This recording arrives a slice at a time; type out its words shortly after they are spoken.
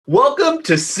Welcome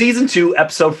to Season 2,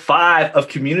 Episode 5 of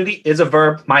Community is a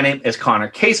Verb. My name is Connor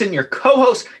Kaysen, your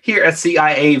co-host here at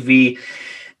CIAV.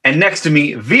 And next to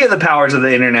me, via the powers of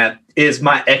the internet, is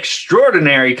my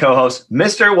extraordinary co-host,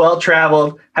 Mr.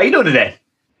 Well-Traveled. How you doing today?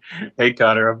 Hey,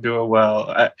 Connor, I'm doing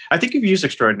well. I think you've used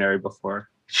extraordinary before.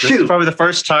 Shoot. This is probably the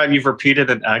first time you've repeated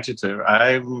an adjective.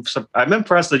 I'm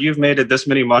impressed that you've made it this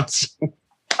many months.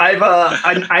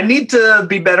 I need to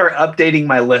be better at updating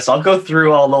my list. I'll go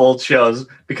through all the old shows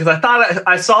because I thought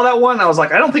I saw that one. I was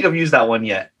like, I don't think I've used that one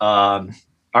yet. All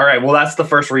right. Well, that's the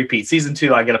first repeat. Season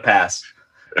 2, I get a pass.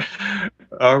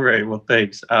 All right. Well,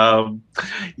 thanks.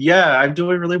 Yeah, I'm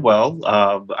doing really well.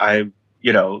 A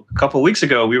couple of weeks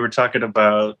ago, we were talking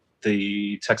about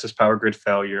the Texas power grid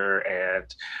failure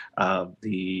and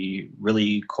the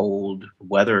really cold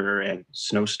weather and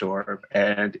snowstorm.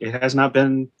 And it has not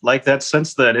been like that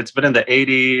since then. It's been in the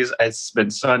 80s. It's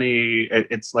been sunny.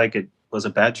 It's like it was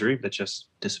a bad dream that just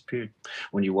disappeared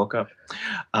when you woke up.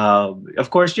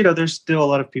 Of course, there's still a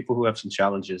lot of people who have some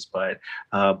challenges, but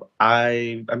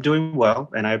I'm doing well.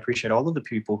 And I appreciate all of the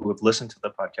people who have listened to the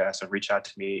podcast and reached out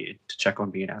to me to check on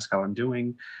me and ask how I'm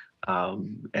doing.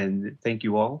 And thank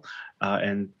you all.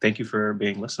 And thank you for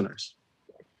being listeners.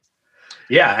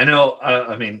 Yeah, I know.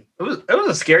 It was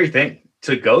a scary thing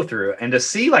to go through and to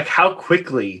see like how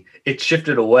quickly it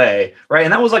shifted away. Right.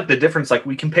 And that was like the difference. Like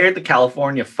we compared the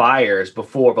California fires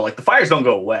before, but like the fires don't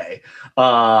go away.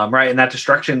 Right. And that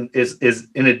destruction is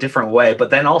in a different way. But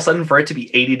then all of a sudden for it to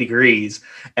be 80 degrees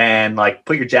and like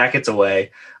put your jackets away,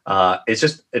 it's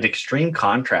just an extreme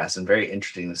contrast and very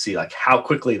interesting to see like how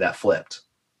quickly that flipped.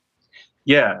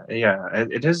 Yeah,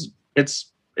 it is.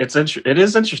 It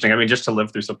is interesting. I mean, just to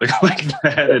live through something like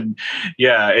that, and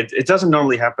yeah, it doesn't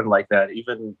normally happen like that.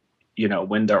 Even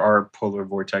when there are polar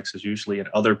vortexes, usually in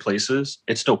other places,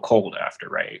 it's still cold after,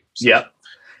 right? So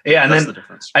yeah, and that's then the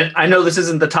difference. I know this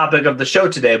isn't the topic of the show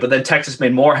today, but then Texas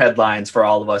made more headlines for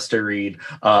all of us to read,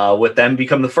 with them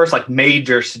become the first like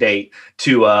major state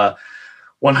to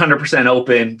 100%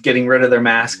 open, getting rid of their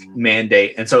mask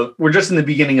mandate. And so we're just in the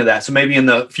beginning of that. So maybe in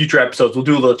the future episodes, we'll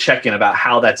do a little check-in about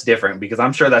how that's different, because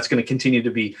I'm sure that's going to continue to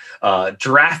be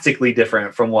drastically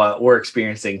different from what we're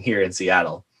experiencing here in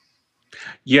Seattle.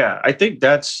 Yeah, I think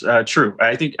that's true.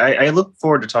 I think I look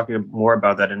forward to talking more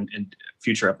about that in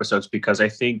future episodes, because I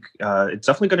think it's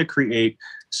definitely going to create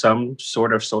some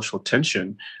sort of social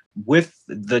tension with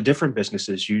the different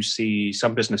businesses. You see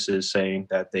some businesses saying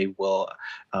that they will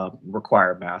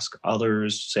require masks.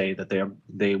 Others say that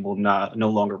they will no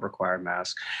longer require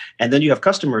masks. And then you have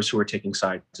customers who are taking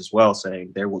sides as well,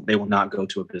 saying they will not go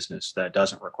to a business that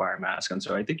doesn't require masks. And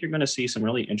so I think you're going to see some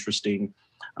really interesting,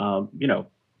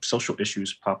 social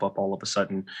issues pop up all of a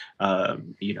sudden,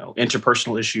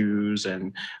 interpersonal issues.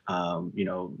 And,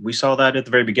 we saw that at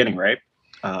the very beginning, right?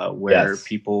 Where Yes.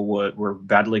 people were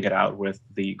battling it out with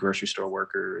the grocery store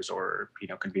workers or,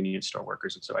 convenience store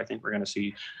workers. And so I think we're going to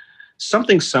see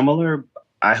something similar.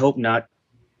 I hope not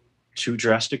too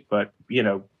drastic, but,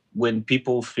 when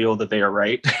people feel that they are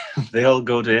right, they'll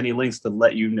go to any lengths to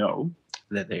let you know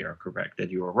that they are correct,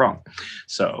 that you are wrong.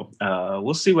 So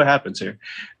we'll see what happens here.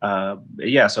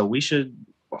 So we should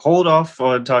hold off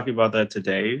on talking about that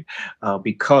today,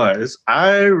 because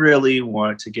I really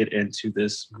want to get into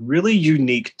this really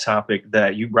unique topic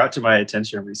that you brought to my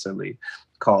attention recently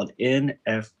called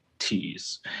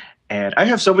NFTs. And I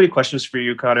have so many questions for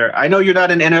you, Connor. I know you're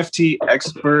not an NFT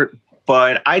expert,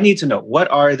 but I need to know, what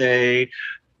are they?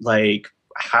 Like,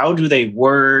 how do they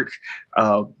work?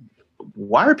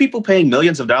 Why are people paying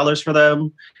millions of dollars for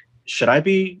them? Should I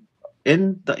be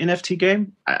in the NFT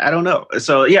game? I don't know.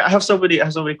 So yeah, I have so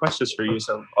many questions for you.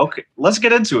 So okay, let's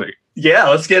get into it. Yeah,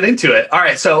 let's get into it. All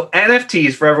right. So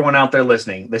NFTs, for everyone out there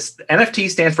listening, this NFT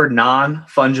stands for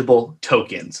non-fungible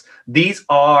tokens. These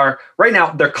are right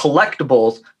now, they're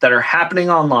collectibles that are happening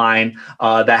online,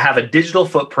 that have a digital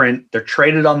footprint. They're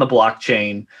traded on the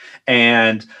blockchain,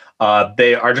 and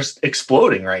they are just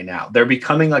exploding right now. They're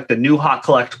becoming like the new hot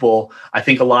collectible. I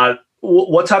think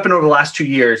what's happened over the last 2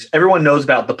 years, everyone knows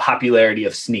about the popularity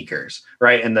of sneakers,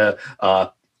 right? And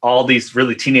the all these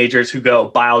really teenagers who go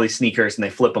buy all these sneakers and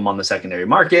they flip them on the secondary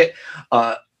market.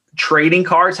 Trading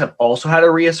cards have also had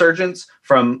a resurgence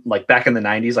from like back in the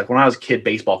 90s. Like when I was a kid,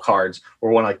 baseball cards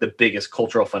were one of like the biggest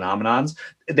cultural phenomenons.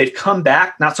 They've come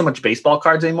back, not so much baseball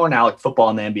cards anymore. Now like football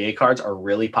and the NBA cards are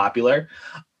really popular.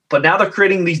 But now they're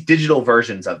creating these digital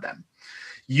versions of them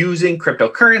using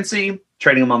cryptocurrency,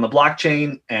 trading them on the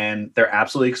blockchain, and they're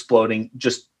absolutely exploding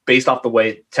just based off the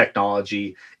way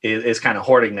technology is kind of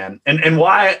hoarding them. And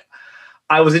why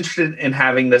I was interested in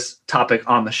having this topic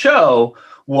on the show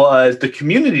was the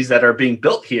communities that are being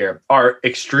built here are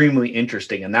extremely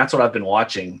interesting. And that's what I've been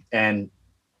watching. And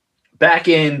back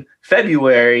in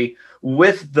February,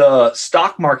 with the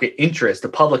stock market interest, the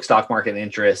public stock market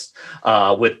interest,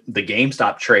 with the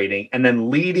GameStop trading, and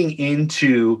then leading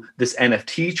into this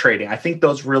NFT trading, I think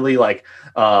those really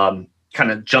kind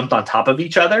of jumped on top of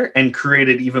each other and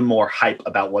created even more hype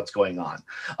about what's going on.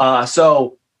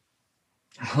 So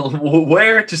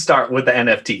where to start with the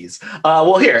NFTs?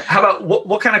 Well, here, how about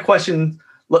what kind of questions?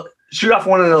 Shoot off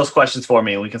one of those questions for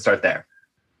me and we can start there.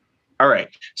 All right.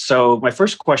 So my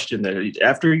first question then,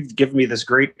 after you've given me this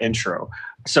great intro,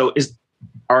 so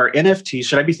are NFTs,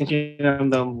 should I be thinking of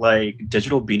them like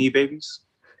digital Beanie Babies?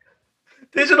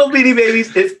 Digital Beanie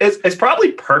Babies is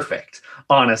probably perfect,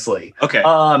 honestly. Okay.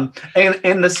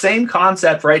 And the same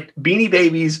concept, right? Beanie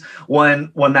Babies,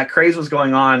 when that craze was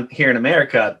going on here in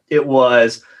America, it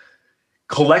was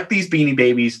collect these Beanie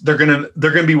Babies. They're gonna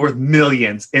be worth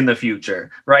millions in the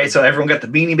future, right? So everyone got the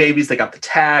Beanie Babies. They got the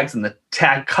tags and the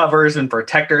tag covers and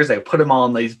protectors. They put them all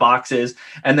in these boxes.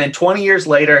 And then 20 years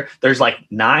later, there's like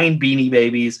 9 Beanie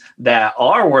Babies that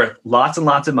are worth lots and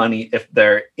lots of money if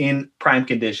they're in prime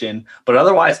condition. But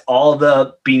otherwise, all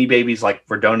the Beanie Babies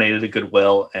were donated to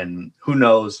Goodwill, and who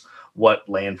knows what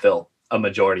landfill a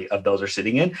majority of those are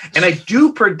sitting in. And I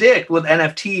do predict with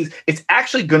NFTs, it's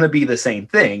actually going to be the same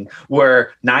thing,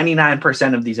 where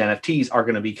 99% of these NFTs are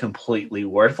going to be completely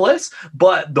worthless.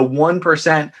 But the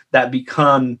 1% that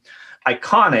become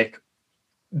iconic,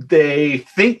 they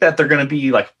think that they're going to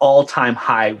be all-time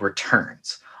high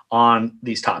returns on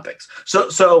these topics.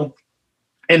 So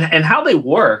how they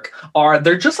work are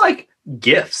they're just like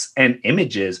GIFs and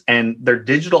images, and their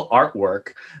digital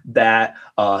artwork that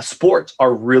sports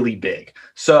are really big.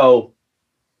 So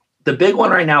the big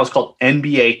one right now is called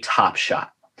NBA Top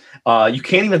Shot. You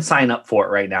can't even sign up for it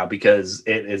right now because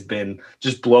it has been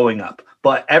just blowing up.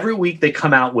 But every week they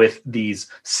come out with these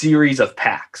series of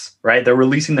packs, right? They're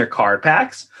releasing their card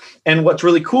packs. And what's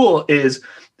really cool is,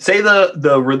 say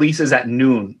the release is at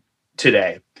noon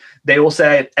today. They will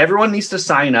say everyone needs to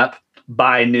sign up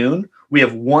by noon. We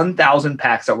have 1,000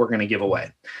 packs that we're going to give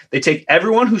away. They take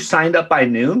everyone who signed up by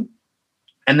noon,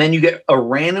 and then you get a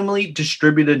randomly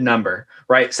distributed number,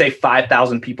 right? Say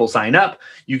 5,000 people sign up.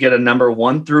 You get a number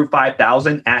 1 through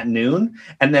 5,000 at noon.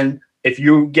 And then if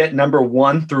you get number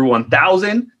 1 through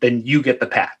 1,000, then you get the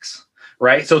packs,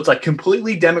 right? So it's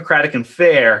completely democratic and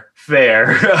fair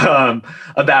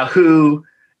about who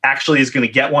actually is going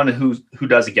to get one and who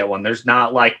doesn't get one. There's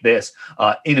not this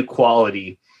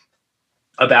inequality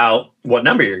about what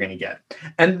number you're going to get.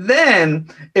 And then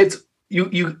it's you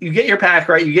get your pack,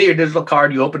 right? You get your digital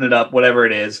card, you open it up, whatever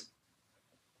it is.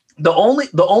 The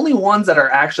only ones that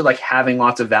are actually having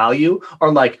lots of value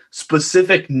are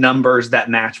specific numbers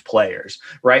that match players,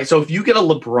 right? So if you get a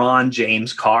LeBron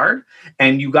James card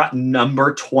and you got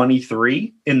number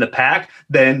 23 in the pack,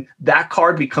 then that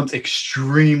card becomes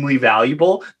extremely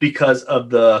valuable because of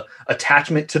the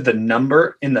attachment to the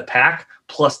number in the pack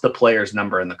plus the player's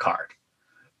number in the card.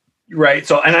 Right.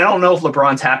 So, and I don't know if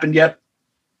LeBron's happened yet,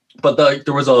 but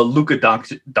there was a Luka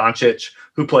Doncic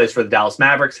who plays for the Dallas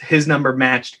Mavericks. His number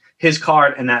matched his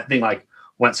card, and that thing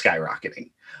went skyrocketing.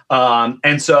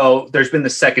 And so there's been the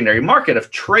secondary market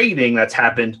of trading that's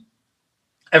happened.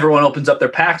 Everyone opens up their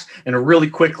packs, and really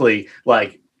quickly,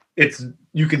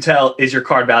 you can tell, is your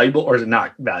card valuable or is it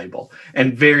not valuable?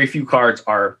 And very few cards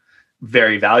are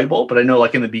very valuable. But I know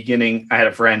in the beginning, I had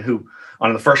a friend who,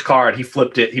 on the first card, he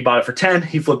flipped it. He bought it for 10.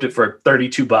 He flipped it for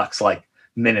 $32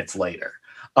 minutes later.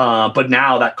 But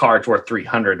now that card's worth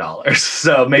 $300.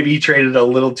 So maybe he traded a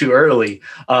little too early.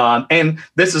 And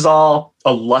this is all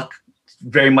a luck,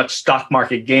 very much stock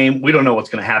market game. We don't know what's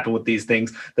going to happen with these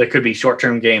things. There could be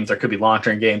short-term games. There could be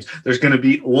long-term games. There's going to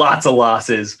be lots of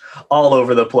losses all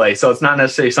over the place. So it's not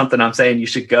necessarily something I'm saying you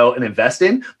should go and invest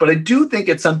in. But I do think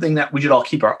it's something that we should all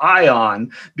keep our eye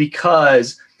on,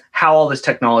 because how all this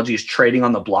technology is trading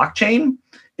on the blockchain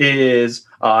is,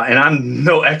 and I'm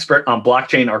no expert on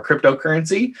blockchain or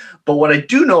cryptocurrency, but what I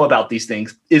do know about these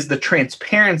things is the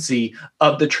transparency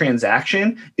of the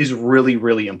transaction is really,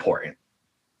 really important.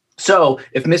 So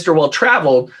if Mr. Well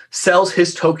Traveled sells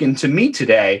his token to me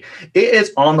today, it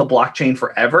is on the blockchain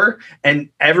forever, and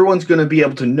everyone's going to be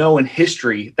able to know in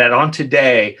history that on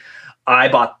today, I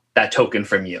bought that token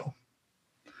from you.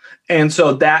 And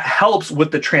so that helps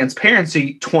with the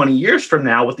transparency 20 years from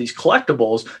now with these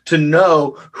collectibles to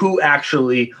know who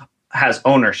actually has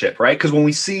ownership, right? Because when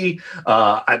we see,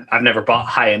 I've never bought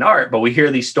high-end art, but we hear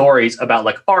these stories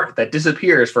about art that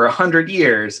disappears for 100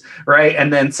 years, right?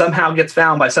 And then somehow gets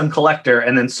found by some collector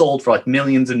and then sold for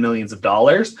millions and millions of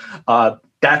dollars.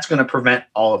 that's going to prevent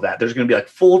all of that. There's going to be like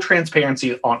full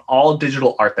transparency on all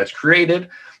digital art that's created.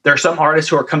 There are some artists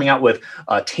who are coming out with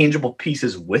tangible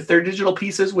pieces with their digital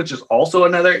pieces, which is also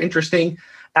another interesting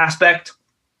aspect.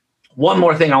 One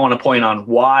more thing I want to point on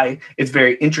why it's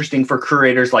very interesting for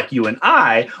creators like you and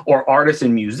I, or artists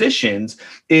and musicians,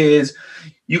 is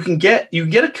you get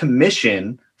a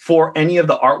commission for any of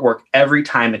the artwork every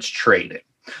time it's traded.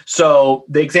 So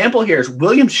the example here is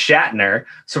William Shatner,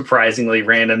 surprisingly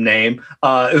random name,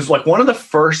 is like one of the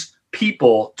first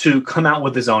people to come out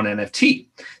with his own NFT.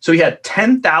 So he had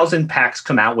 10,000 packs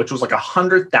come out, which was like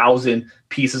 100,000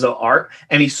 pieces of art,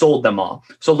 and he sold them all.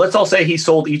 So let's all say he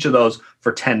sold each of those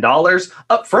for $10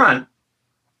 up front.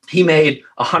 He made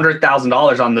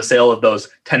 $100,000 on the sale of those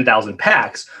 10,000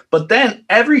 packs. But then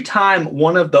every time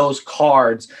one of those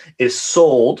cards is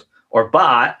sold or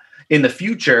bought in the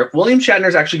future, William Shatner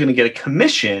is actually going to get a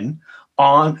commission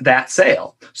on that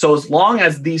sale. So as long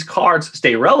as these cards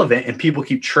stay relevant and people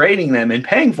keep trading them and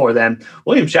paying for them,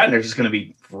 William Shatner is just going to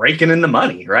be raking in the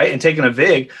money, right? And taking a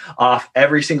vig off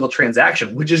every single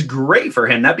transaction, which is great for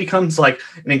him. That becomes like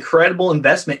an incredible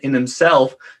investment in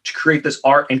himself to create this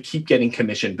art and keep getting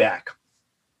commission back.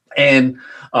 And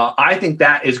I think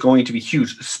that is going to be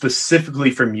huge,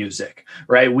 specifically for music,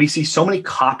 right? We see so many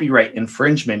copyright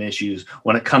infringement issues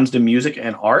when it comes to music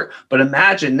and art. But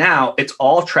imagine now it's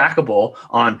all trackable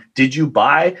on, did you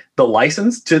buy the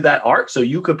license to that art? So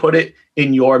you could put it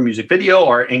in your music video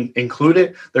or include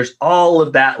it. There's all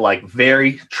of that like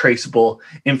very traceable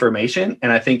information.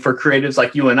 And I think for creatives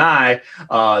like you and I,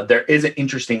 there is an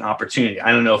interesting opportunity.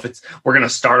 I don't know if we're going to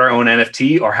start our own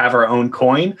NFT or have our own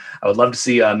coin. I would love to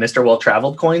see Mr.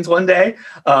 Well-Traveled coins one day.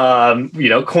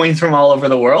 Coins from all over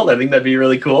the world. I think that'd be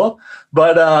really cool.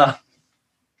 But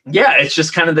yeah, it's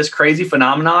just kind of this crazy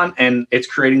phenomenon, and it's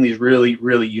creating these really,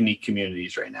 really unique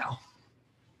communities right now.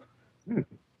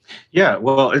 Yeah,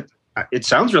 well, it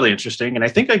sounds really interesting, and I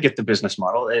think I get the business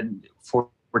model. And for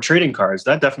trading cards,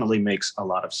 that definitely makes a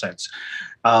lot of sense.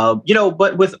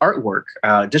 But with artwork,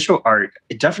 digital art,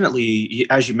 it definitely,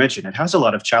 as you mentioned, it has a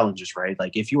lot of challenges, right?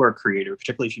 Like if you are a creator,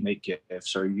 particularly if you make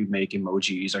GIFs or you make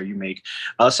emojis or you make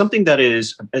something that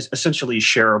is essentially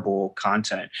shareable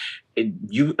content,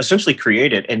 you essentially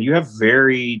create it and you have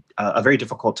a very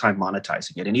difficult time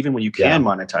monetizing it. And even when you can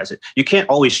monetize it, you can't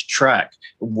always track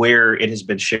where it has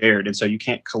been shared. And so you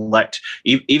can't collect,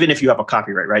 even if you have a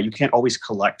copyright, right? You can't always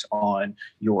collect on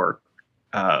your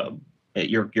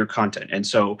content. And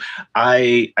so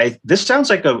this sounds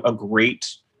like a great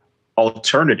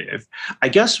alternative. I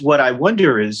guess what I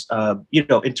wonder is,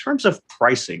 in terms of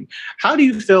pricing, how do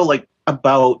you feel like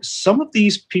about some of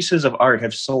these pieces of art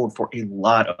have sold for a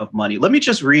lot of money? Let me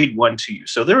just read one to you.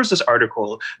 So there was this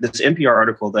NPR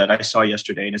article that I saw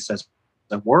yesterday, and it says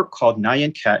a work called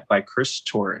Nyan Cat by Chris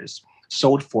Torres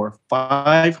sold for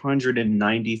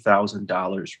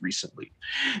 $590,000 recently,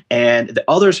 and the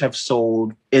others have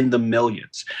sold in the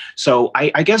millions. So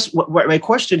I guess what my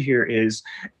question here is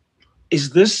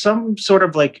this some sort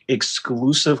of like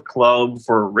exclusive club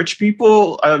for rich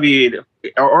people? I mean,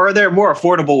 or are there more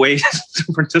affordable ways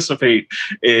to participate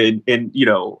in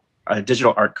a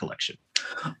digital art collection?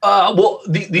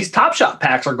 These Top Shot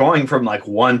packs are going from like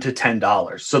 $1 to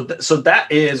 $10. So that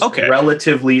is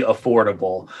relatively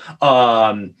affordable.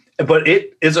 But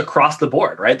it is across the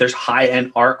board, right? There's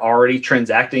high-end art already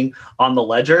transacting on the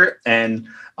ledger, and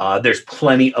there's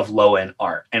plenty of low-end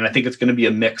art. And I think it's going to be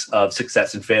a mix of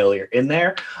success and failure in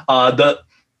there.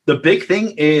 The big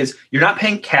thing is you're not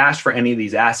paying cash for any of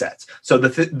these assets. So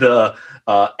the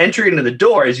entry into the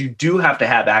door is you do have to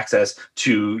have access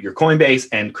to your Coinbase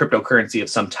and cryptocurrency of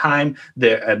some time.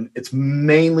 It's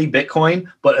mainly Bitcoin,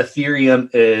 but Ethereum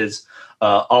is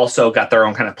also got their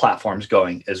own kind of platforms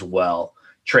going as well,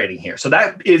 trading here. So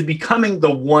that is becoming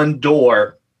the one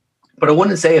door, but I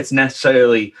wouldn't say it's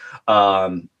necessarily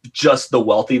just the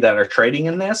wealthy that are trading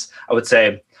in this. I would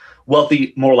say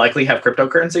wealthy more likely have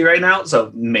cryptocurrency right now,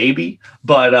 so maybe.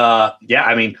 But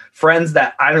I mean, friends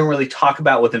that I don't really talk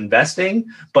about with investing,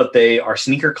 but they are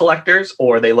sneaker collectors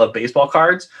or they love baseball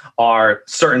cards, are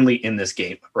certainly in this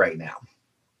game right now.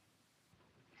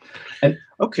 And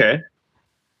okay.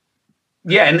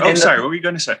 Yeah, and sorry, what were you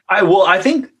going to say? I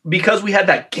think because we had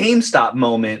that GameStop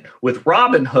moment with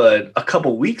Robinhood a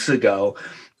couple weeks ago,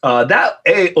 that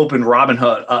opened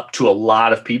Robinhood up to a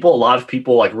lot of people. A lot of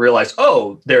people like realized,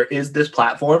 oh, there is this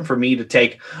platform for me to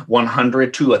take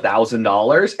 $100 to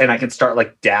 $1,000, and I can start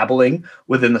like dabbling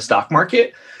within the stock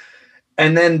market.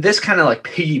 And then this kind of like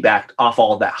piggybacked off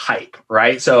all of that hype,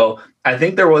 right? So I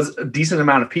think there was a decent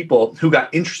amount of people who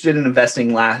got interested in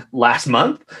investing last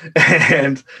month,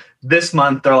 and this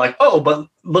month they're like, oh, but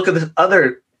look at this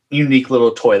other unique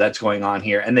little toy that's going on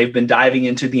here. And they've been diving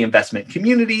into the investment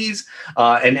communities,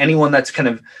 and anyone that's kind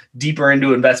of deeper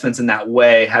into investments in that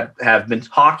way have been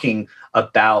talking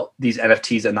about these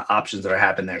NFTs and the options that are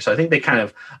happening there. So I think they kind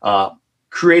of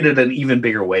created an even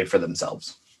bigger wave for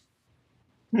themselves.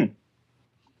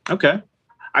 Okay.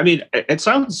 I mean, it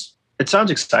sounds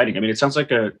exciting. I mean, it sounds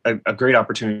like a great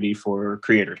opportunity for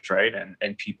creators, right?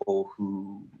 And people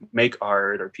who make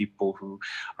art, or people who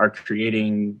are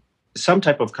creating some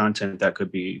type of content that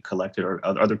could be collected or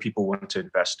other people want to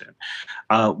invest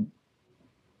in.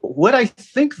 What I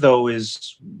think, though,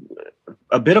 is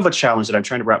a bit of a challenge that I'm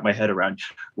trying to wrap my head around,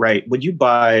 right? When you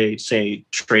buy, say,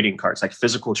 trading cards, like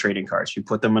physical trading cards, you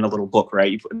put them in a little book,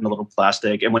 right? You put in a little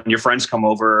plastic. And when your friends come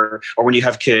over, or when you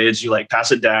have kids, you like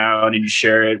pass it down and you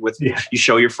share it with, you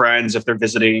show your friends if they're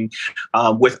visiting,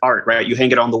 with art, right? You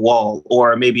hang it on the wall,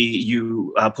 or maybe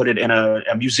you put it in a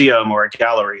museum or a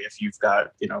gallery if you've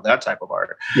got, that type of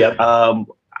art. Yep.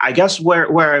 I guess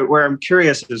where I'm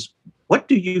curious is, what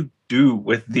do you do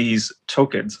with these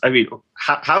tokens? I mean,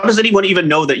 how does anyone even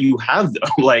know that you have them?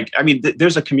 Like, I mean,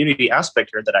 there's a community aspect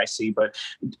here that I see, but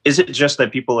is it just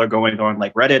that people are going on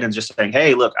like Reddit and just saying,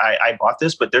 hey, look, I bought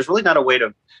this, but there's really not a way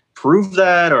to prove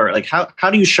that? Or like,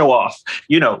 how do you show off?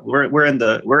 We're in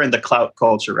the clout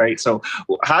culture, right? So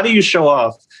how do you show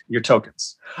off your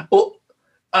tokens? Well,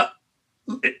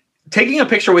 taking a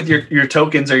picture with your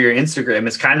tokens or your Instagram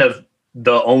is kind of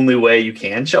the only way you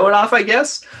can show it off, I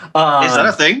guess. Is that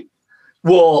a thing?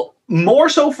 Well, more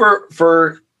so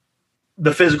for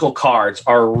the physical cards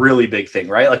are a really big thing,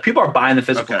 right? Like, people are buying the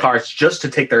physical cards just to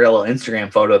take their little Instagram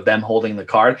photo of them holding the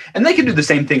card, and they can do the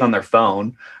same thing on their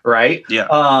phone, right? Yeah.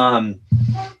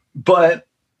 But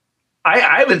I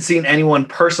haven't seen anyone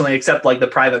personally, except like the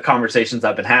private conversations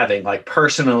I've been having, like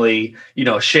personally,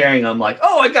 sharing them, like,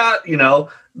 oh, I got,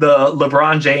 the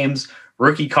LeBron James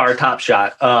rookie card Top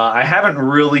Shot. I haven't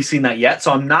really seen that yet,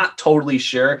 so I'm not totally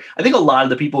sure. I think a lot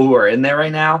of the people who are in there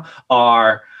right now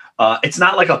are, it's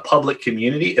not like a public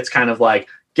community. It's kind of like,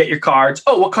 get your cards.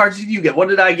 Oh, what cards did you get? What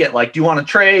did I get? Like, do you want to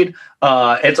trade?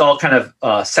 It's all kind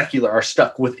of secular or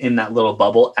stuck within that little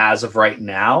bubble as of right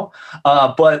now.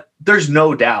 But there's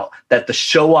no doubt that the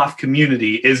show-off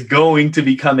community is going to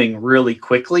be coming really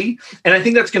quickly. And I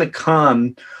think that's going to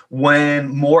come when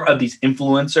more of these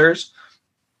influencers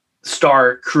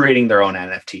start creating their own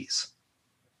NFTs,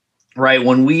 right?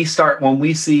 When we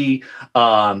see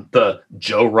the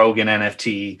Joe Rogan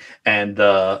NFT and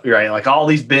like all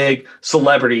these big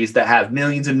celebrities that have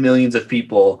millions and millions of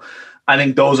people, I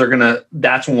think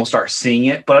that's when we'll start seeing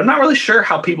it. But I'm not really sure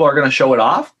how people are going to show it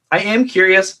off. I am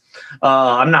curious.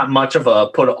 I'm not much of a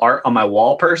put art on my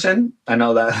wall person. I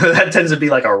know that that tends to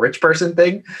be like a rich person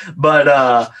thing, but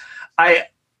I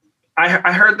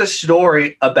heard the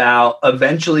story about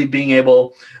eventually being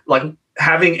able, like,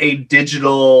 having a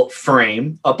digital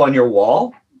frame up on your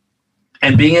wall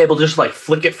and being able to just like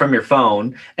flick it from your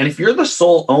phone. And if you're the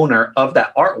sole owner of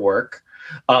that artwork,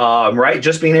 right,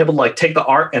 just being able to like take the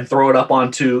art and throw it up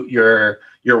onto your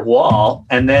wall.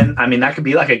 And then, I mean, that could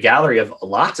be like a gallery of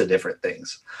lots of different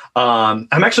things. I'm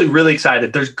actually really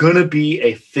excited. There's going to be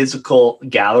a physical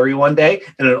gallery one day,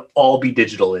 and it'll all be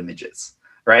digital images.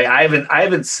 Right. I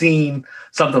haven't seen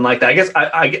something like that. I guess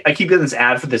I keep getting this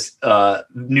ad for this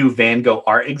new Van Gogh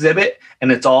art exhibit,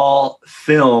 and it's all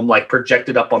film like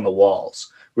projected up on the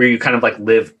walls where you kind of like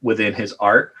live within his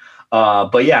art.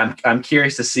 But yeah, I'm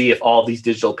curious to see if all these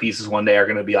digital pieces one day are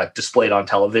going to be like displayed on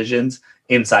televisions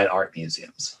inside art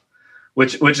museums,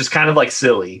 which is kind of like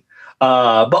silly.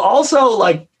 But also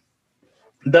like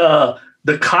the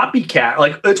copycat,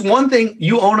 like, it's one thing,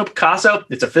 you own a Picasso,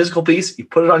 it's a physical piece, you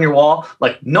put it on your wall,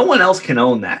 like, no one else can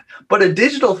own that. But a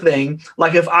digital thing,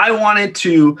 like, if I wanted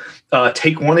to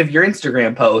take one of your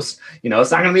Instagram posts,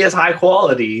 it's not going to be as high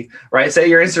quality, right? Say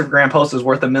your Instagram post is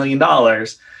worth $1 million,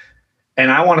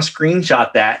 and I want to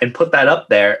screenshot that and put that up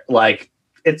there, like,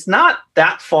 it's not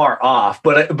that far off,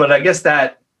 but I guess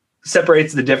that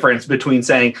separates the difference between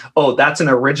saying, oh, that's an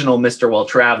original Mr. Well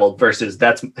Traveled versus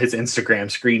that's his Instagram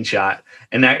screenshot.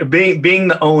 And that being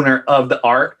the owner of the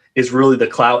art is really the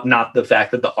clout, not the fact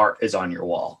that the art is on your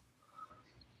wall.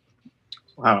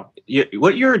 Wow.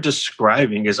 What you're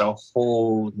describing is a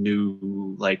whole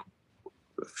new like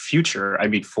future, I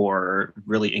mean, for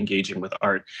really engaging with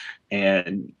art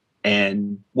and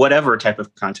whatever type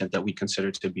of content that we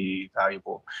consider to be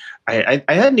valuable. I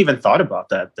hadn't even thought about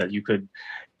that you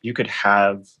could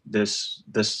have this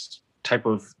type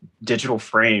of digital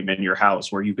frame in your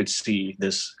house where you could see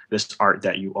this art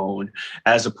that you own,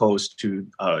 as opposed to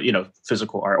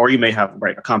physical art, or you may have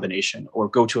a combination, or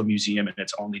go to a museum and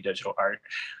it's only digital art.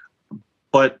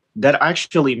 But that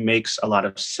actually makes a lot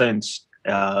of sense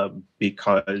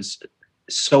because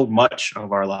so much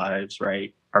of our lives,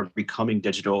 right, are becoming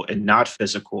digital and not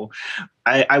physical.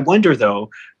 I wonder though,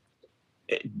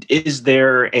 is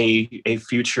there a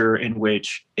future in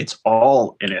which it's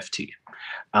all NFT,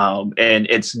 and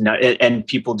it's not, and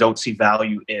people don't see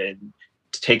value in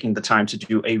taking the time to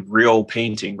do a real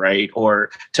painting, right, or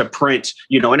to print,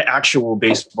 an actual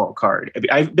baseball card? I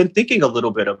mean, I've been thinking a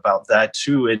little bit about that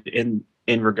too, in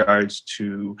regards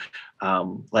to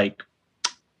like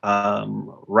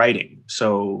writing.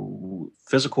 So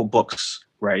physical books,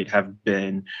 right, have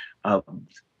been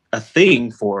a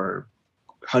thing for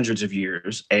hundreds of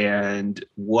years. And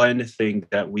one thing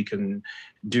that we can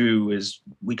do is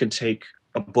we can take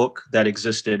a book that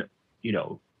existed,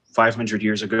 500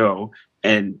 years ago,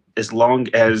 and as long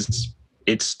as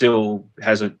it still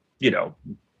hasn't,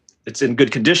 it's in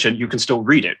good condition, you can still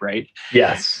read it, right?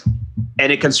 Yes.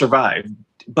 And it can survive.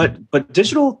 But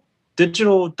digital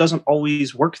doesn't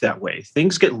always work that way.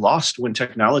 Things get lost when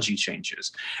technology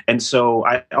changes. And so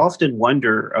I often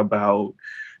wonder about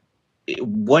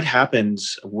what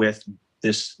happens with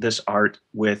this art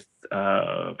with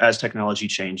as technology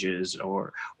changes,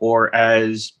 or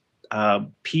as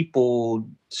people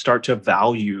start to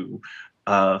value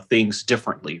things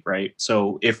differently, right?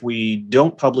 So if we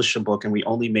don't publish a book and we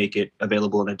only make it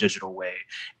available in a digital way,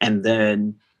 and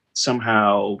then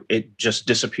somehow it just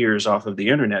disappears off of the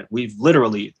internet, we've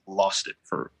literally lost it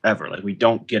forever. Like, we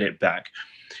don't get it back.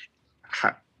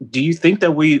 Do you think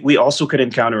that we also could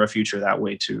encounter a future that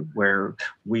way too, where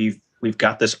we've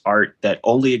got this art that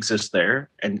only exists there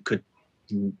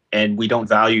and we don't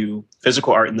value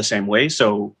physical art in the same way,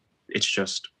 so it's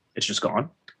just gone?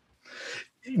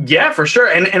 Yeah, for sure.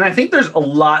 And I think there's a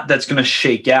lot that's going to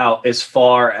shake out as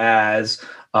far as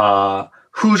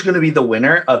who's going to be the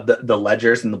winner of the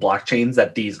ledgers and the blockchains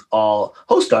that these all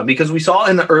host on. Because we saw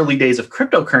in the early days of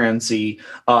cryptocurrency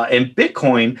and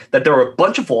Bitcoin that there were a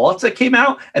bunch of wallets that came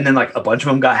out, and then like a bunch of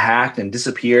them got hacked and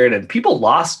disappeared, and people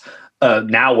lost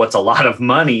now what's a lot of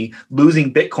money,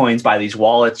 losing Bitcoins by these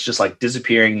wallets just like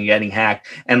disappearing and getting hacked.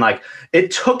 And like,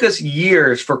 it took us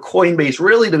years for Coinbase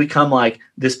really to become like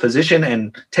this position.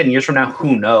 And 10 years from now,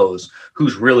 who knows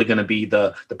who's really going to be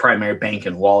the primary bank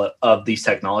and wallet of these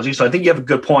technologies. So I think you have a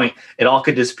good point. It all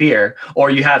could disappear. Or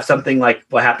you have something like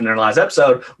what happened in our last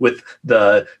episode with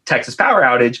the Texas power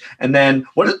outage. And then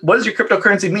what does your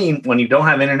cryptocurrency mean when you don't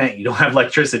have internet, you don't have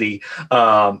electricity?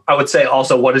 I would say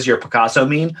also, what does your Picasso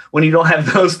mean when you don't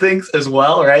have those things as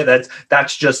well, right?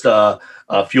 That's just a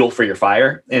fuel for your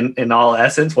fire in all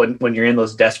essence when you're in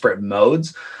those desperate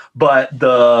modes. But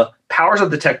the powers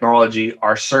of the technology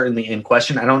are certainly in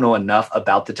question. I don't know enough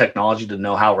about the technology to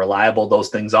know how reliable those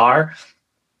things are.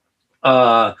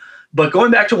 But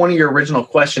going back to one of your original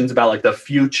questions about like the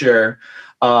future,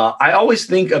 I always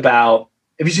think about,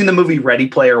 have you seen the movie Ready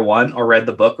Player One or read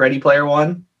the book Ready Player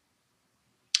One?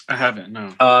 I haven't,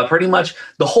 no. Pretty much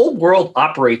the whole world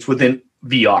operates within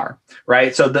VR,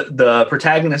 right? So the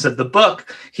protagonist of the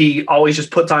book, he always just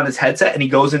puts on his headset and he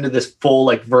goes into this full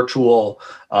like virtual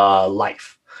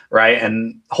life, right?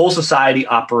 And whole society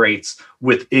operates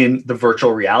within the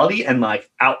virtual reality, and like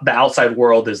the outside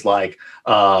world is like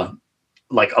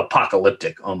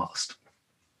apocalyptic almost.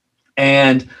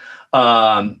 And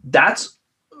that's,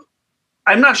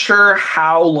 I'm not sure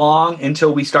how long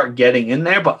until we start getting in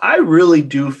there, but I really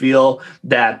do feel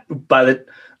that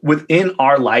within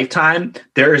our lifetime,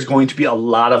 there is going to be a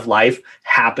lot of life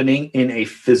happening in a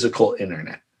physical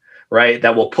internet, right?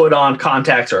 That will put on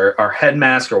contacts or head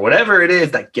mask or whatever it is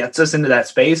that gets us into that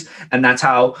space. And that's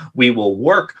how we will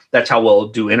work. That's how we'll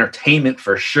do entertainment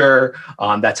for sure.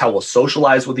 That's how we'll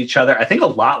socialize with each other. I think a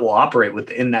lot will operate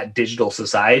within that digital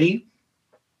society.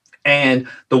 And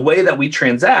the way that we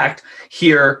transact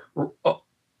here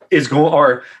is going,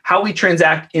 or how we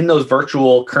transact in those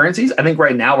virtual currencies. I think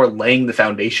right now we're laying the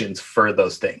foundations for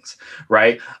those things,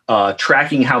 right?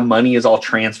 Tracking how money is all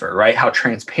transferred, right? How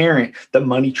transparent the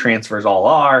money transfers all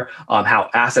are, how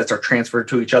assets are transferred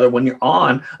to each other. When you're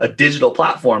on a digital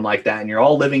platform like that and you're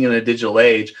all living in a digital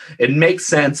age, it makes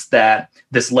sense that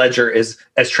this ledger is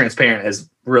as transparent as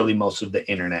really most of the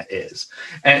internet is.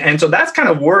 And so that's kind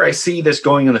of where I see this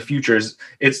going in the future.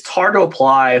 It's hard to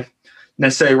apply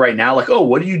necessarily right now, like, oh,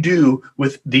 what do you do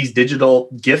with these digital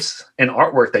gifts and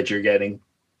artwork that you're getting?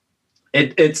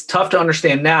 It's tough to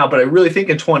understand now, but I really think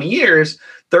in 20 years,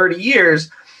 30 years,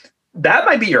 that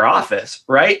might be your office,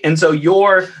 right? And so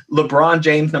your LeBron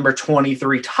James number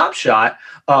 23 Top Shot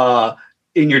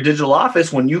in your digital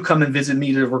office, when you come and visit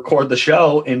me to record the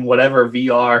show in whatever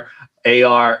VR,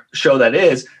 AR show that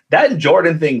is, that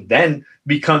Jordan thing then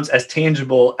becomes as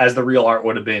tangible as the real art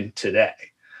would have been today.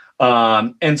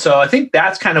 And so I think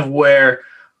that's kind of where,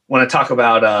 when I talk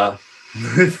about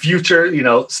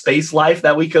future, space life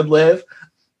that we could live,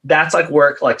 that's like where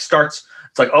it like starts.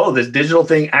 It's like, oh, this digital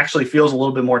thing actually feels a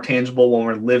little bit more tangible when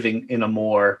we're living in a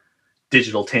more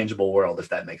digital, tangible world, if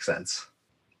that makes sense.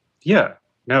 Yeah,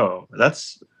 no,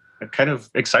 that's kind of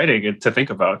exciting to think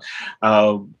about.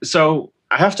 So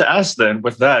I have to ask then,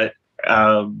 with that,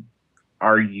 um,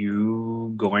 are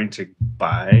you going to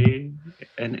buy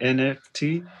an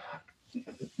NFT?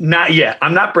 Not yet.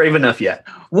 I'm not brave enough yet.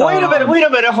 Wait a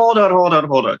minute, hold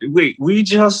on. Wait, we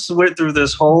just went through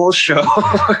this whole show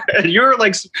and you're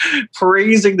like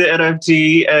praising the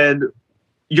NFT and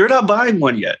you're not buying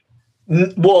one yet.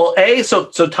 Well, so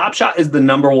Top Shot is the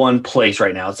number one place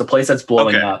right now. It's the place that's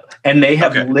blowing up, and they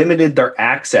have limited their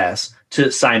access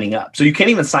to signing up. So you can't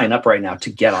even sign up right now to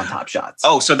get on Top Shots.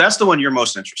 Oh, so that's the one you're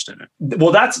most interested in.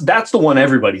 Well, that's the one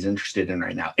everybody's interested in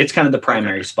right now. It's kind of the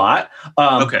primary spot.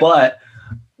 But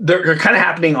they're kind of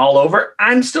happening all over.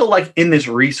 I'm still like in this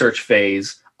research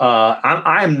phase.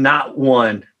 I'm not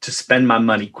one to spend my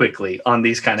money quickly on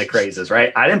these kind of crazes,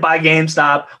 right? I didn't buy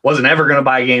GameStop, wasn't ever going to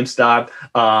buy GameStop.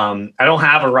 I don't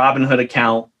have a Robinhood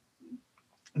account.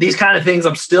 These kind of things,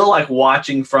 I'm still like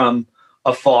watching from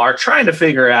afar, trying to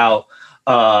figure out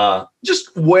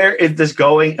just where is this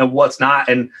going and what's not.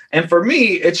 And for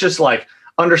me, it's just like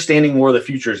understanding where the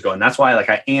future is going. That's why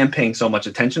like I am paying so much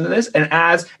attention to this. And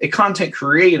as a content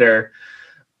creator,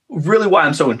 really why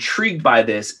I'm so intrigued by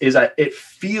this is that it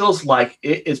feels like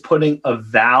it is putting a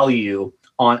value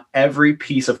on every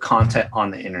piece of content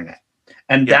on the internet.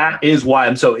 And that is why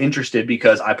I'm so interested,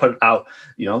 because I put out,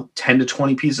 10 to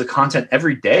 20 pieces of content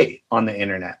every day on the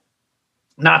internet.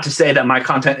 Not to say that my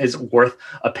content is worth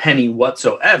a penny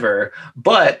whatsoever,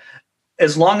 but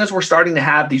as long as we're starting to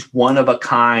have these one of a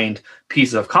kind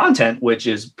pieces of content, which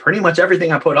is pretty much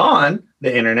everything I put on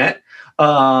the internet,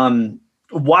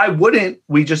 why wouldn't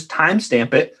we just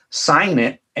timestamp it, sign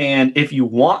it, and if you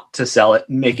want to sell it,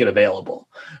 make it available,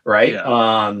 right?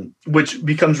 Yeah. Which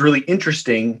becomes really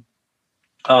interesting.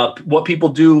 What people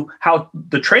do, how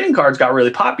the trading cards got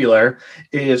really popular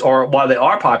is, or why they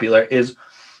are popular is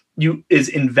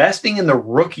investing in the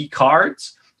rookie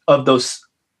cards of those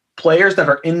players that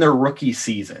are in their rookie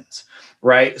seasons.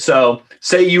 Right. So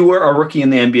say you were a rookie in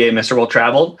the NBA, Mr. Well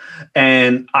Traveled,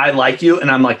 and I like you.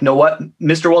 And I'm like, know what?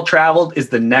 Mr. Well Traveled is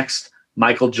the next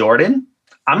Michael Jordan.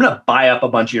 I'm going to buy up a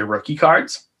bunch of your rookie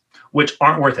cards, which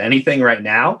aren't worth anything right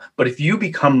now. But if you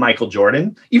become Michael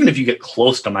Jordan, even if you get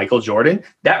close to Michael Jordan,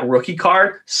 that rookie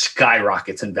card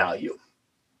skyrockets in value.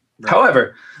 Right.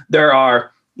 However, there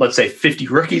are, let's say, 50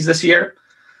 rookies this year.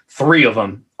 3 of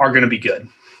them are going to be good.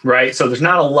 Right. So there's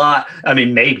not a lot. I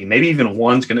mean, maybe even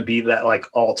one's going to be that like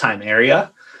all-time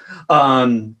area.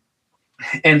 And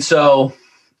so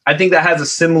I think that has a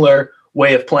similar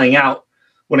way of playing out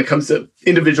when it comes to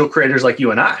individual creators like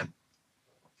you and I.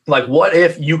 Like, what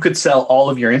if you could sell all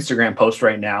of your Instagram posts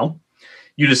right now?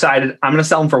 You decided, I'm going to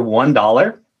sell them for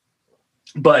 $1,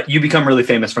 but you become really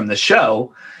famous from the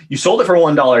show. You sold it for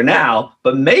 $1 now,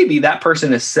 but maybe that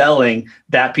person is selling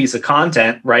that piece of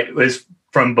content, right? It was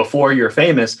from before you're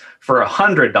famous for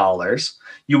 $100.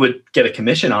 You would get a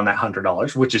commission on that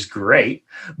 $100, which is great.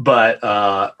 But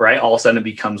right, all of a sudden it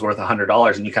becomes worth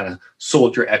 $100 and you kind of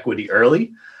sold your equity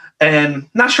early. And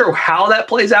not sure how that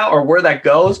plays out or where that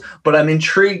goes, but I'm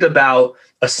intrigued about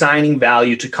assigning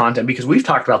value to content, because we've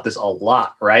talked about this a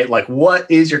lot, right? Like, what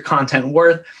is your content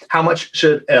worth? How much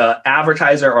should an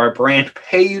advertiser or a brand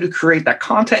pay you to create that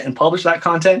content and publish that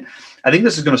content? I think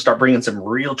this is going to start bringing some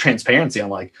real transparency on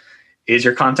like, is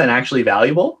your content actually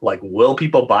valuable? Like, will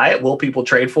people buy it? Will people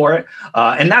trade for it?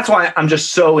 And that's why I'm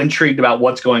just so intrigued about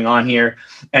what's going on here.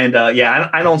 And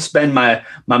I don't spend my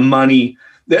money.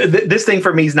 This thing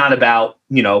for me is not about,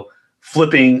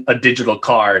 flipping a digital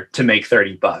card to make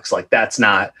 $30. Like, that's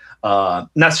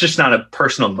just not a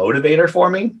personal motivator for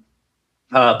me.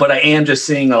 But I am just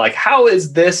seeing like, how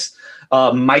is this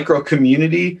micro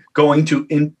community going to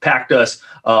impact us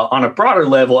on a broader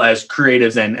level as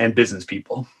creatives and business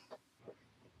people?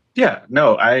 Yeah,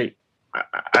 no, I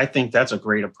think that's a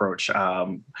great approach.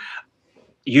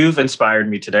 You've inspired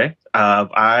me today.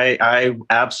 I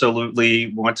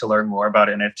absolutely want to learn more about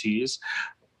NFTs.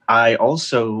 I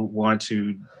also want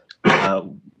to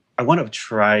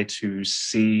try to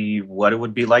see what it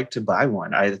would be like to buy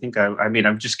one. I think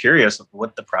I'm just curious of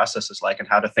what the process is like and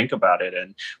how to think about it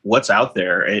and what's out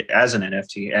there as an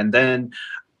NFT. And then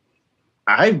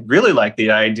I really like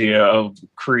the idea of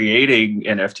creating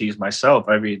NFTs myself.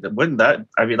 I mean,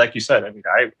 like you said, I'm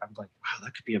like, wow,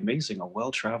 that could be amazing. A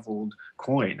well-traveled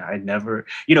coin. I never,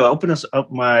 open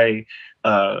up my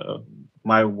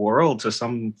my world to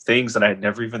some things that I had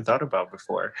never even thought about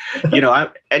before. And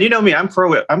you know me, I'm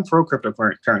pro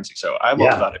cryptocurrency, so I'm all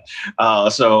Yeah. about it.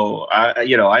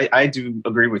 I do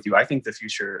agree with you. I think the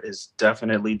future is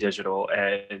definitely digital,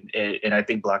 and I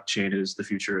think blockchain is the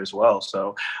future as well.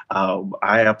 So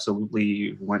I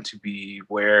absolutely want to be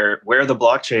where the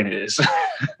blockchain is.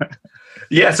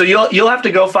 Yeah, so you'll have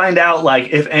to go find out like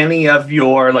if any of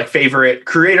your like favorite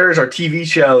creators or TV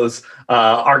shows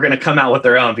are going to come out with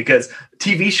their own, because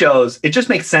TV shows, it just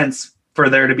makes sense for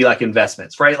there to be like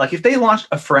investments, right? Like if they launched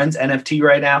a Friends NFT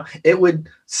right now, it would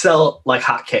sell like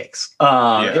hotcakes.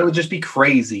 It would just be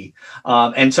crazy.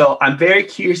 And so I'm very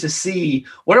curious to see,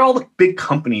 what are all the big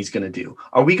companies going to do?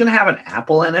 Are we going to have an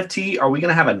Apple NFT? Are we going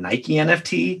to have a Nike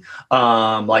NFT?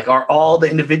 Like, are all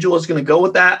the individuals going to go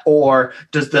with that? Or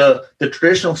does the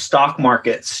traditional stock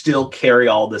market still carry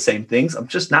all the same things? I'm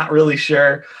just not really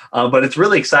sure, but it's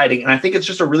really exciting. And I think it's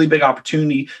just a really big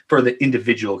opportunity for the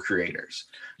individual creators,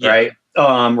 right?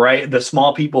 Right. The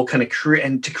small people kind of create,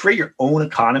 and to create your own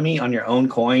economy on your own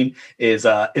coin is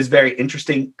very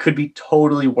interesting. Could be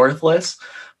totally worthless,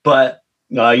 but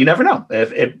you never know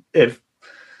if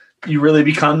you really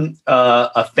become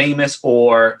a famous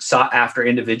or sought after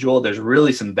individual. There's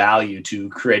really some value to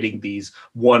creating these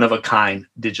one of a kind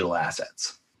digital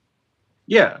assets.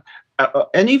 Yeah.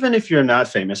 And even if you're not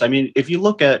famous, I mean, if you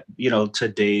look at,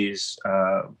 today's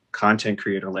content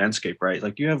creator landscape, right?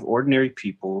 Like you have ordinary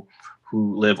people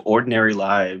who live ordinary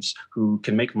lives, who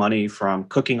can make money from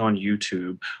cooking on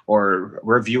YouTube or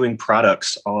reviewing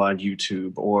products on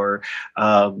YouTube, or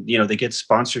they get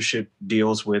sponsorship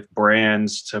deals with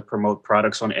brands to promote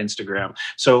products on Instagram.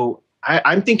 So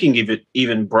I'm thinking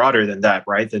even broader than that,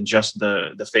 right? Than just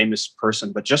the famous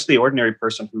person, but just the ordinary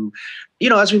person who,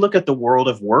 as we look at the world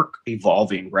of work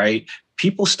evolving, right?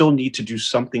 People still need to do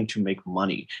something to make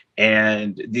money.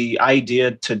 And the idea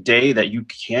today that you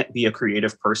can't be a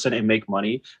creative person and make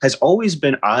money has always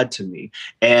been odd to me.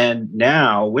 And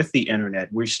now with the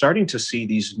internet, we're starting to see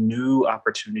these new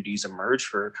opportunities emerge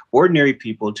for ordinary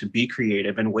people to be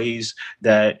creative in ways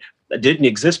that didn't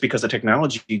exist because the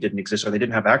technology didn't exist, or they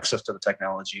didn't have access to the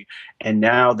technology. And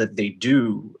now that they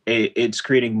do, it's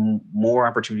creating more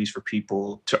opportunities for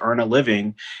people to earn a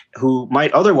living who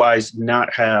might otherwise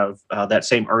not have that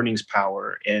same earnings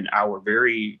power in our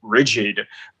very rigid,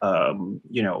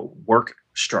 work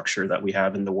structure that we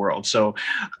have in the world. So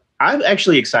I'm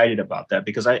actually excited about that,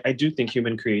 because I do think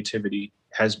human creativity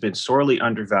has been sorely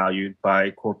undervalued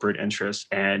by corporate interests,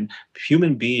 and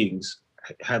human beings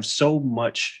have so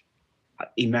much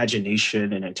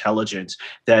imagination and intelligence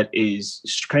that is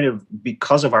kind of,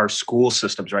 because of our school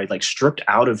systems, right, like stripped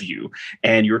out of you,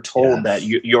 and you're told that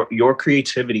your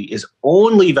creativity is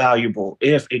only valuable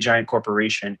if a giant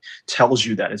corporation tells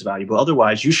you that it's valuable.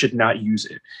 Otherwise, you should not use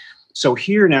it. So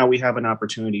here now we have an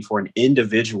opportunity for an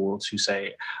individual to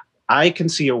say, I can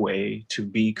see a way to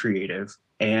be creative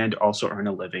and also earn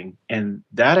a living. And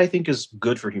that, I think, is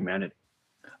good for humanity.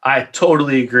 I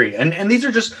totally agree. And these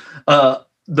are just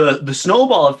the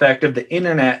snowball effect of the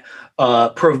internet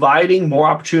providing more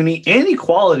opportunity and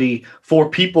equality for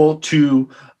people to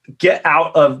get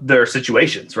out of their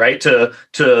situations, right?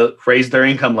 To raise their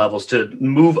income levels, to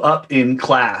move up in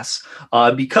class,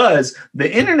 because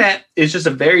the internet is just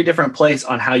a very different place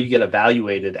on how you get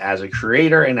evaluated as a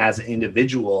creator and as an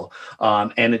individual.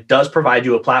 And it does provide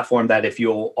you a platform that if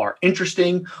you are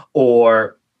interesting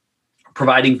or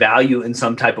providing value in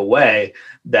some type of way,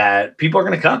 that people are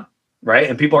going to come, right?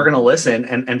 And people are going to listen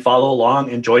and follow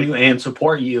along and join you and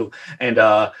support you. And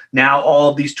now all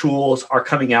of these tools are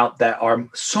coming out that are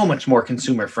so much more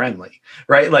consumer friendly,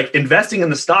 right? Like investing in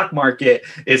the stock market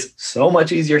is so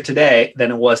much easier today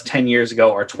than it was 10 years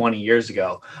ago or 20 years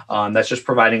ago. That's just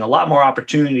providing a lot more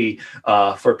opportunity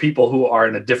for people who are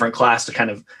in a different class to kind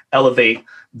of elevate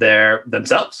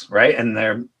themselves, right?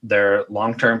 And their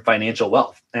long-term financial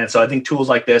wealth. And so I think tools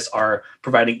like this are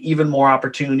providing even more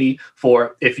opportunity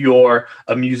for, if you're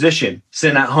a musician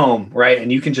sitting at home, right?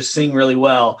 And you can just sing really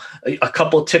well, a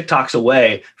couple TikToks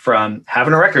away from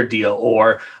having a record deal,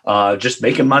 or just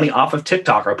making money off of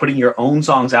TikTok, or putting your own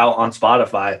songs out on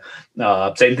Spotify.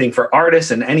 Same thing for artists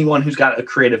and anyone who's got a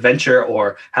creative venture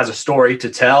or has a story to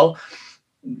tell.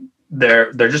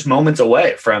 They're just moments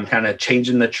away from kind of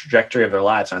changing the trajectory of their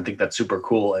lives. And I think that's super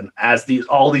cool. And as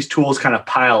all these tools kind of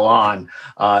pile on,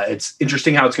 it's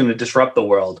interesting how it's going to disrupt the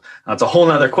world. Now, it's a whole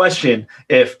nother question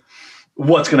if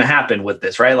what's going to happen with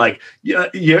this, right? Like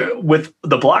with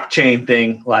the blockchain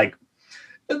thing, like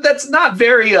that's not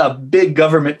very big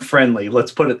government friendly,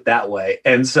 let's put it that way.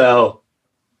 And so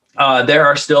There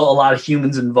are still a lot of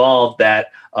humans involved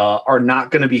that are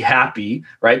not going to be happy,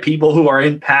 right? People who are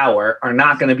in power are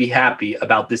not going to be happy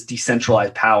about this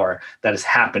decentralized power that is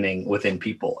happening within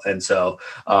people. And so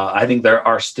I think there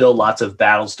are still lots of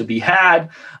battles to be had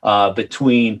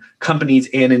between companies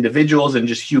and individuals and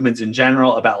just humans in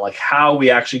general about like how are we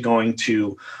actually going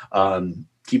to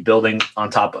keep building on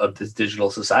top of this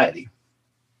digital society.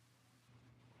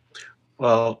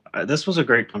 Well, this was a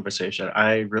great conversation.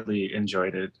 I really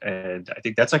enjoyed it, and I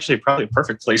think that's actually probably a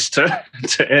perfect place to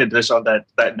to end this on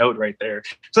that note right there.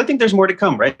 So I think there's more to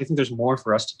come, right? I think there's more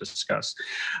for us to discuss,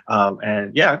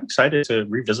 and yeah, I'm excited to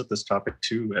revisit this topic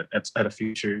too at a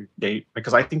future date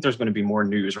because I think there's going to be more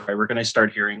news, right? We're going to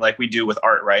start hearing like we do with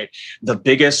art, right? The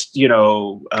biggest,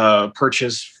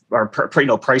 purchase or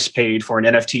price paid for an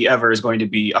NFT ever is going to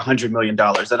be $100 million,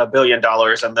 then $1 billion,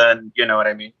 and then you know what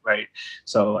I mean, right?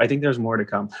 So I think there's more to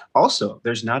come. Also,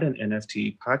 there's not an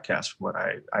NFT podcast. From what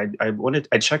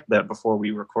I checked that before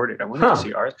we recorded. I wanted to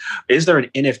see is there an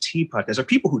NFT podcast? There are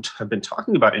people who have been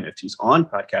talking about NFTs on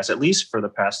podcasts at least for the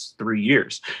past 3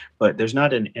 years, but there's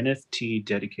not an NFT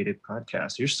dedicated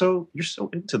podcast. You're so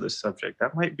into this subject.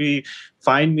 That might be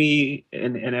find me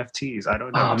in NFTs. I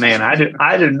don't know. Oh man, I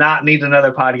do not need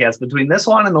another podcast between this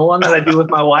one and the one that I do with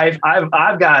my wife.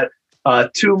 I've got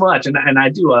too much, and I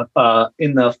do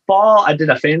in the fall I did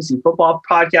a fantasy football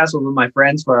podcast with my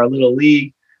friends for our little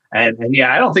league, and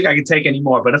yeah, I don't think I can take any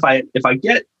more. But if I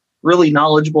get really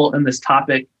knowledgeable in this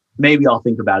topic, maybe I'll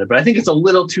think about it. But I think it's a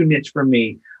little too niche for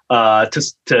me to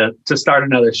start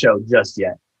another show just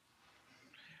yet.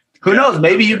 Who knows?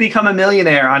 Maybe you become a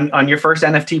millionaire on your first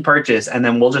NFT purchase, and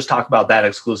then we'll just talk about that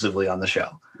exclusively on the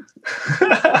show.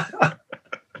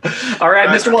 All right,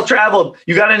 Mr. Well Traveled,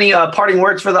 you got any parting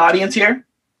words for the audience here?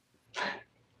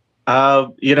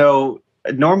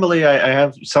 Normally I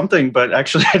have something, but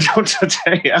actually I don't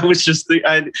today. I was just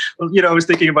I was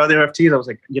thinking about the NFTs. I was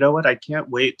like, you know what? I can't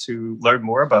wait to learn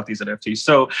more about these NFTs.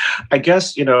 So I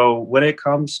guess, when it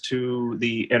comes to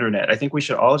the internet, I think we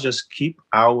should all just keep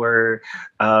our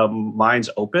minds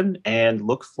open and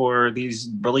look for these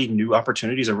really new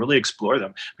opportunities and really explore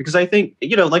them. Because I think,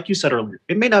 like you said earlier,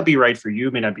 it may not be right for you,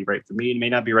 it may not be right for me, it may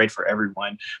not be right for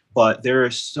everyone, but there are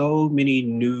so many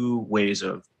new ways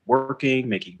of working,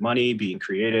 making money, being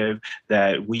creative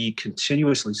that we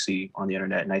continuously see on the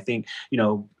internet. And I think,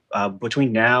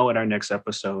 between now and our next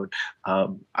episode,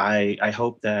 I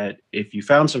hope that if you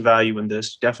found some value in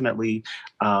this, definitely,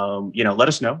 let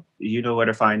us know. You know where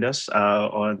to find us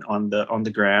on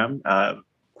the gram.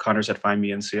 Connor's at Find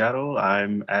Me in Seattle.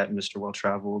 I'm at Mr. Well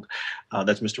Traveled.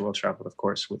 That's Mr. Well Traveled, of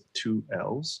course, with 2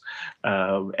 L's.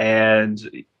 And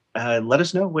let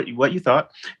us know what you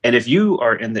thought. And if you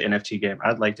are in the NFT game,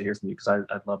 I'd like to hear from you because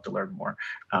I'd love to learn more.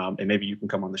 And maybe you can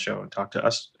come on the show and talk to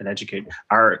us and educate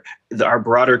our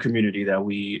broader community that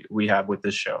we have with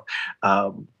this show.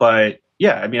 But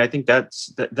yeah, I mean, I think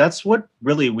that's what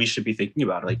really we should be thinking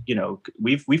about. Like,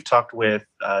 we've talked with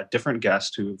different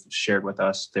guests who've shared with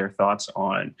us their thoughts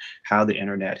on how the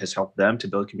internet has helped them to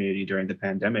build community during the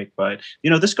pandemic. But,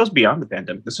 this goes beyond the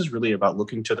pandemic. This is really about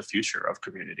looking to the future of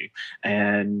community.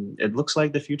 And it looks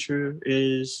like the future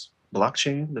is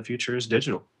blockchain. The future is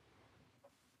digital.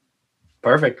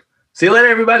 Perfect. See you later,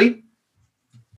 everybody.